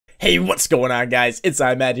Hey, what's going on, guys? It's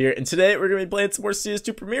iMatt here, and today we're going to be playing some more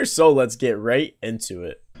CS2 Premiere, so let's get right into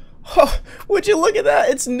it. Oh, would you look at that?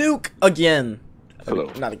 It's Nuke again. Hello.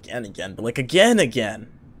 I mean, not again, but like again.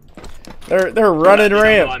 They're running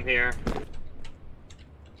ramp. I'm here.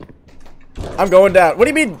 I'm going down. What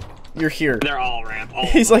do you mean you're here? They're all ramp.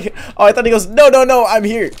 He's like, oh, I thought he goes, no, I'm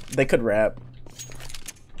here. They could rap.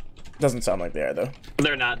 Doesn't sound like they are, though.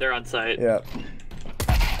 They're not. They're on site. Yeah.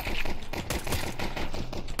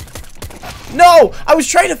 No! I was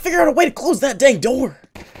trying to figure out a way to close that dang door.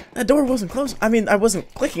 That door wasn't closed. I mean, I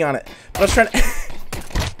wasn't clicking on it, but I was trying to...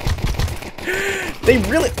 They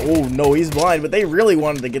really... Oh, no, he's blind, but they really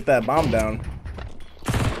wanted to get that bomb down.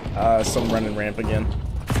 Some running ramp again.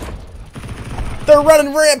 They're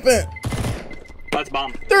running rampant! That's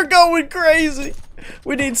bomb. They're going crazy!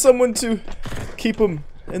 We need someone to keep them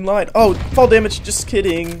in line. Oh, fall damage. Just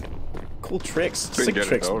kidding. Cool tricks. Sick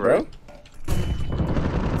tricks, though, bro. Right?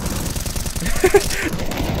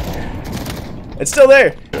 It's still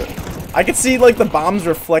there. I can see like the bomb's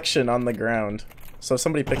reflection on the ground. So if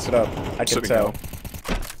somebody picks it up, I can tell.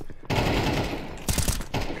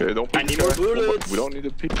 Okay, don't peek. I need more bullets. We don't need to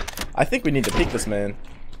peek. I think we need to peek this man.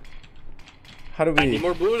 How do we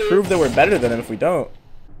prove that we're better than him if we don't?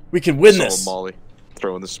 We can win this. Molly,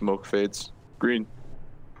 throwing the smoke fades. Green.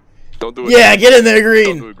 Don't do it. Yeah, get in there,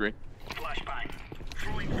 Green. Don't do it, Green.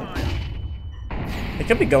 It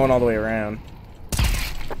could be going all the way around.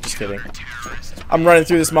 Just kidding. I'm running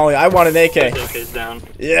through this molly. I want an AK. AK's down.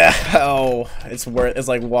 Yeah. Oh, it's worth. It's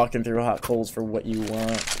like walking through hot coals for what you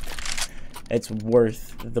want. It's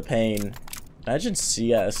worth the pain. Imagine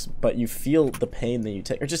CS, but you feel the pain that you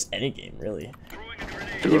take, or just any game really.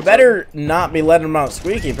 You better not be letting them out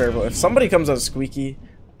squeaky, purple. If somebody comes out squeaky,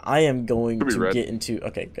 I am going to get into.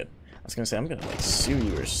 Okay, good. I was gonna say I'm gonna like sue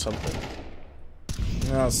you or something.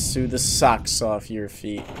 I'll sue the socks off your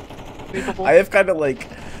feet. I have kind of like,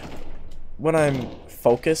 when I'm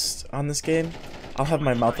focused on this game, I'll have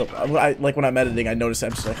my mouth up. Like when I'm editing, I notice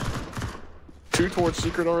I'm just like... 2 towards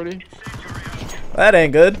secret already? That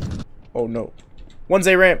ain't good. Oh no. One's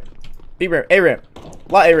A ramp. B ramp. A ramp.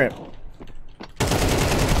 Lot A ramp. One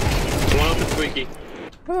up is squeaky.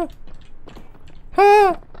 Ah.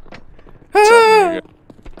 Ah. Ah.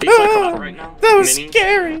 Ah. Right now. That was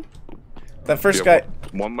scary. That first guy.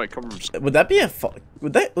 One might come from... Would that be a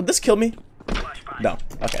would this kill me? No.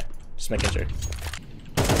 Okay. Just making sure.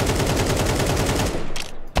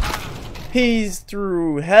 He's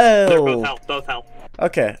through hell. They're both health. Both health.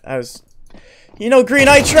 Okay. I was. You know, Green.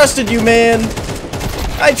 I trusted you, man.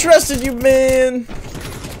 I trusted you, man.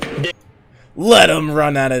 Let him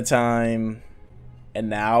run out of time. And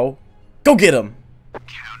now, go get him.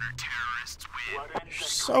 Counter-terrorists win.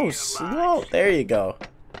 So slow. There you go.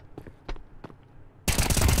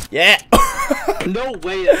 Yeah. No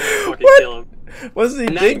way that fucking kill him. What's he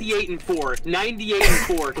 98 and 4. 98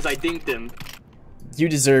 and 4 because I dinked him. You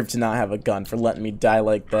deserve to not have a gun for letting me die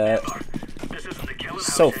like that.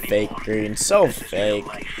 So fake, Green. So fake.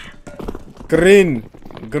 Green.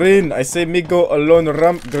 Green. I say me go alone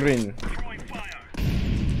ramp, Green.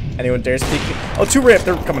 Anyone dare speak? Oh, 2 ramp.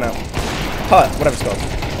 They're coming out. Hut. Whatever it's called.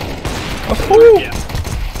 Oh, yeah.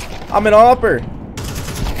 I'm an hopper.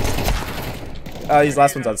 These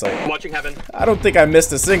last ones on site. Watching heaven. I don't think I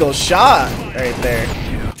missed a single shot right there.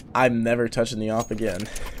 I'm never touching the op again.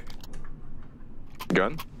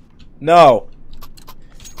 Gun? No.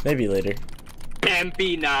 Maybe later.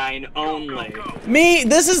 MP9 only. Me?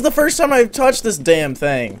 This is the first time I've touched this damn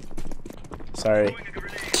thing. Sorry.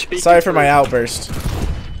 Sorry for my outburst.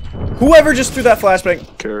 Whoever just threw that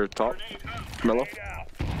flashbang. Care top. Mellow.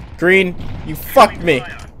 Green, you fucked me.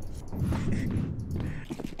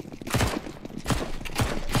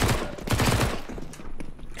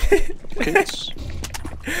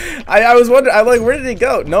 I was wondering, I'm like, where did he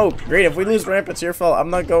go? No, Green, if we lose ramp, it's your fault.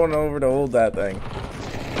 I'm not going over to hold that thing.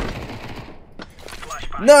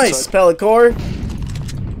 Nice, Pellicore.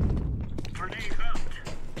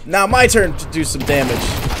 Now my turn to do some damage.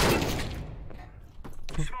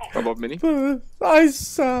 How about Mini? I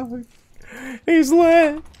suck. He's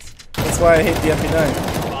lit. That's why I hate the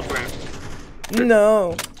MP9.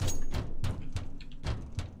 No.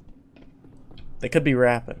 They could be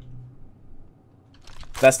rapping.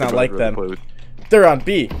 That's not like them. They're on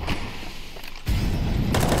B.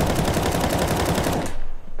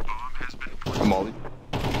 Molly.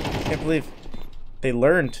 Can't believe they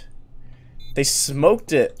learned. They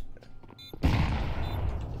smoked it.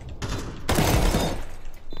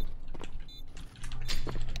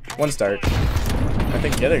 One start. I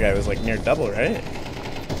think the other guy was like near double, right?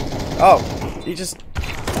 Oh, he just...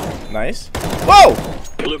 Nice. Whoa!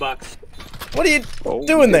 Blue box. What are you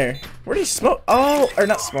doing there? Where do you smoke? Oh, or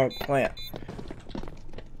not smoke, plant.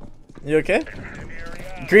 You okay?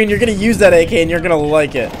 Green, you're gonna use that AK and you're gonna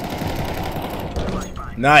like it.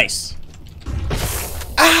 Nice.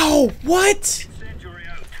 Ow! What?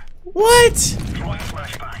 What?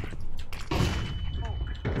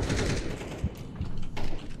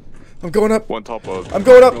 I'm going up. One top of. I'm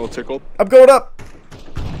going up. Middle tickled. I'm going up.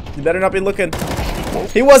 You better not be looking.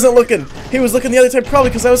 He wasn't looking. He was looking the other time probably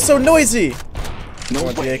because I was so noisy. No I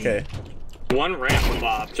want the AK. One ramp,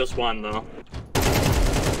 Bob. Just one, though.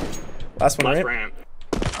 Last one, Last right? ramp.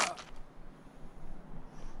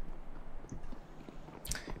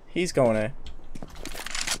 He's going A.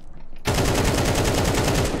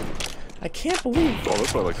 I can't believe. Oh,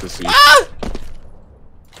 that's what I like to see.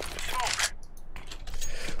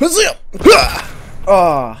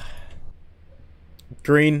 Ah!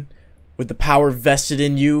 Green, with the power vested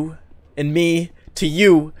in you and me to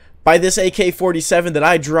you by this AK-47 that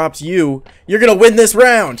I dropped you, you're gonna win this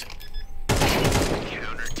round.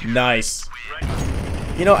 Nice.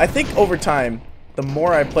 You know, I think over time, the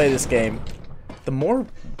more I play this game, the more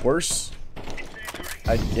worse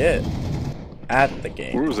I get at the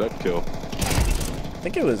game. Where was that kill? I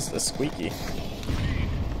think it was a squeaky.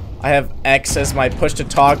 I have X as my push to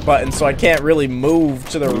talk button, so I can't really move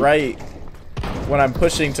to the right when I'm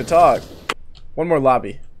pushing to talk. One more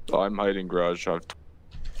lobby. Oh, I'm hiding garage. I'm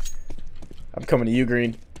coming to you,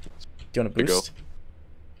 Green. Do you want to boost?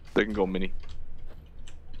 They can go mini.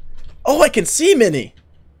 Oh, I can see Mini!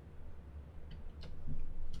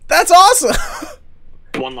 That's awesome!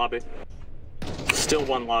 One lobby. Still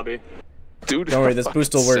one lobby. Dude, Don't worry, this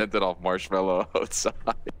boost will work. Sent it off Marshmallow outside.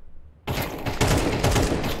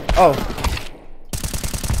 Oh.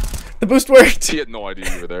 The boost worked! He had no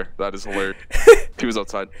idea you were there. That is hilarious. He was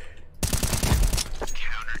outside.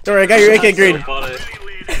 Don't worry, I got your AK, Green.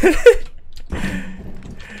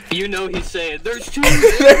 So you know he's saying, there's two.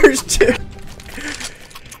 There's two.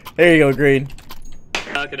 There you go, Green.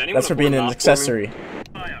 That's for being an accessory.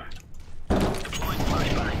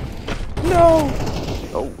 No!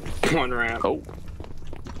 Oh. One ramp. Oh.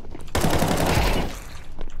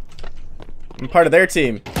 I'm part of their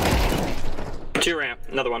team. Two ramp.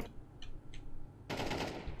 Another one.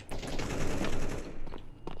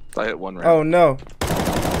 I hit one ramp. Oh no.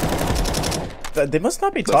 They must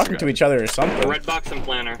not be talking to each other or something. Red box and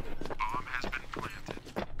planner.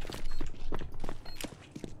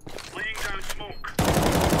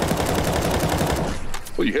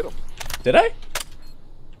 Well, you hit him. Did I?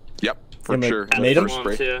 Yep, for Yeah, sure. made him?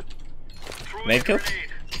 First spray. Yeah. Nade kill?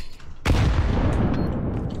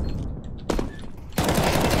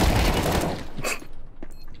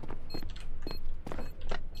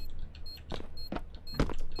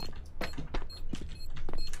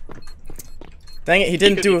 Dang it, he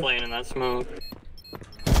didn't do it. Playing in that smoke.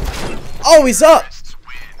 Oh, he's up!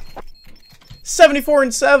 74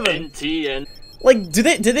 and 7. NT and Like,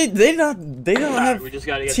 they don't have we just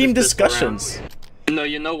gotta get team this pistol discussions. round. No,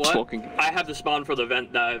 you know what? Smoking. I have to spawn for the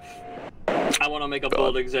vent dive. I want to make a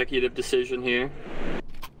bold executive decision here.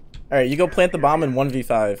 All right, you go plant the bomb in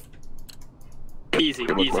 1v5. Easy,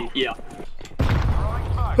 Good luck, easy, bro. yeah.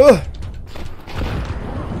 Ugh.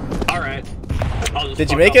 All right. I'll just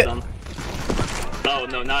Did you fuck make up it? then. Oh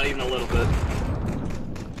no, not even a little bit.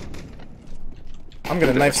 I'm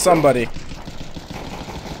gonna knife somebody.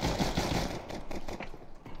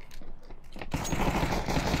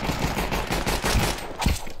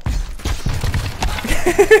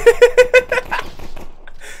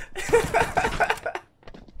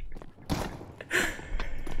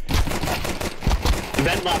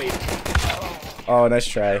 Vent lobby. Oh, nice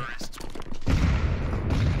try.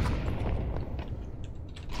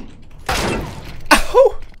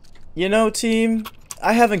 Ow! You know, team,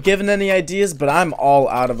 I haven't given any ideas, but I'm all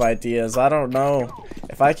out of ideas. I don't know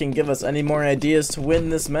if I can give us any more ideas to win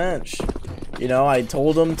this match. You know, I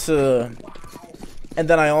told them to... And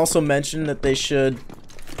then I also mentioned that they should...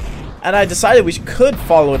 And I decided we could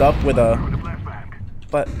follow it up with a...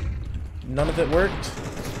 But none of it worked.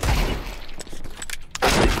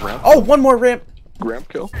 Ramp. Oh, one more ramp! Ramp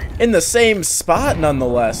kill. In the same spot,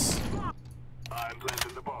 nonetheless.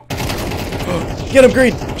 Get him,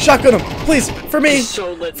 Green! Shotgun him! Please! For me! He's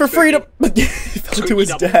so lit and For freedom! spooky. He fell to his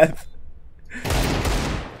Squeaky double. death.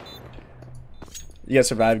 You gotta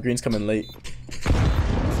survive. Green's coming late.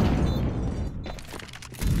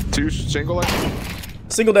 Two single line.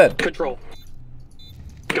 Single dead. Control.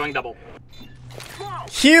 Going double.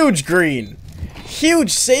 Huge Green!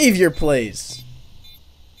 Huge savior plays!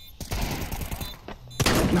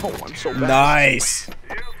 No, I'm so bad. Nice!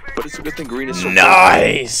 But it's a good thing green is so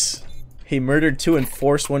Nice! He murdered 2 and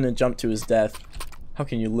forced 1 to jump to his death. How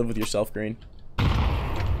can you live with yourself, Green?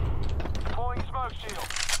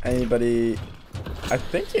 Anybody? I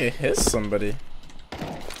think he hit somebody.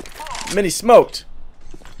 Mini smoked.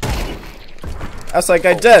 Outside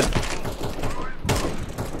guy dead.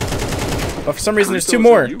 But for some reason there's 2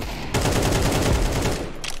 more.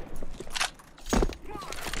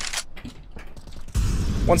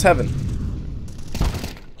 One's heaven.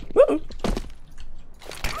 Woo!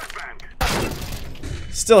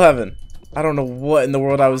 Still heaven. I don't know what in the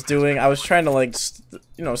world I was doing. I was trying to like,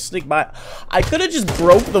 you know, sneak by. I could have just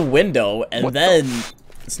broke the window and then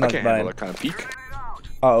snuck I can't by. handle that kind of peek.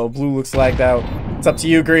 Uh-oh, blue looks lagged out. It's up to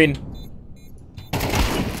you, green.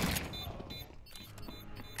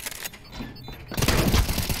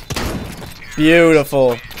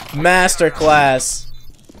 Beautiful. Masterclass.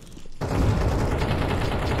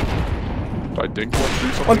 I think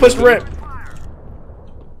one, One push rip.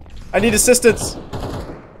 I need assistance.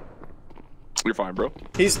 You're fine, bro.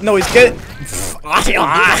 He's getting.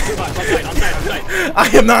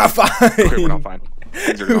 I am not fine. Okay, we're not fine.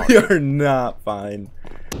 Things are not We good. are not fine.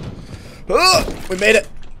 Oh, we made it.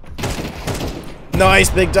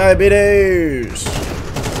 Nice, big diabetes.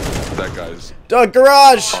 That guy's Doug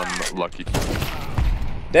Garage. unlucky.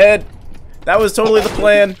 Dead. That was totally the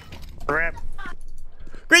plan. Rip.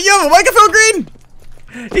 Green, you have a microphone, Green.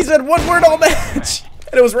 He said one word all match,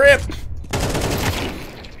 and it was rip.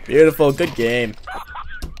 Beautiful, good game.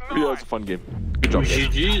 Yeah, it was a fun game. Good job, guys.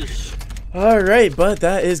 GG's. Alright, but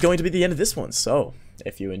that is going to be the end of this one. So,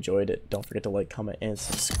 if you enjoyed it, don't forget to like, comment, and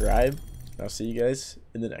subscribe. I'll see you guys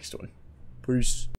in the next one. Peace.